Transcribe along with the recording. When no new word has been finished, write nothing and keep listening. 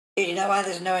Do you know why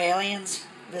there's no aliens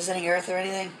visiting Earth or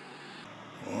anything?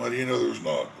 Well, how do you know there's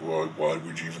not? Why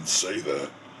would you even say that?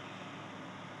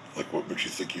 Like, what makes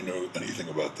you think you know anything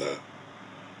about that?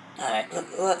 Alright,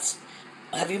 let's...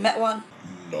 Have you met one?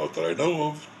 Not that I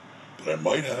know of, but I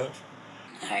might have.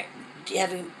 Alright, do you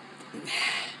have any...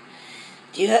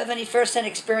 Do you have any first-hand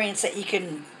experience that you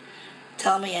can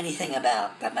tell me anything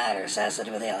about that matters has to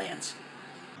do with aliens?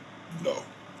 No.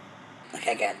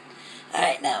 Okay, good.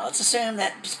 Alright, now let's assume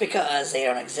that just because they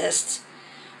don't exist,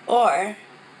 or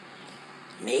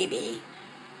maybe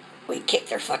we kicked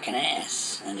their fucking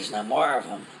ass and there's no more of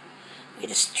them. We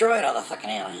destroyed all the fucking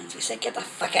aliens. We said, get the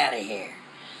fuck out of here.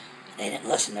 They didn't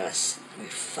listen to us. We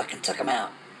fucking took them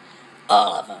out.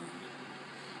 All of them.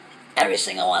 Every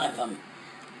single one of them.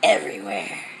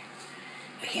 Everywhere.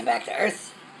 We came back to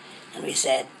Earth and we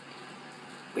said,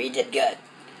 we did good.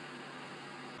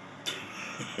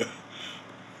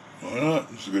 Why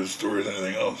not? It's as good a story as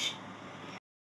anything else.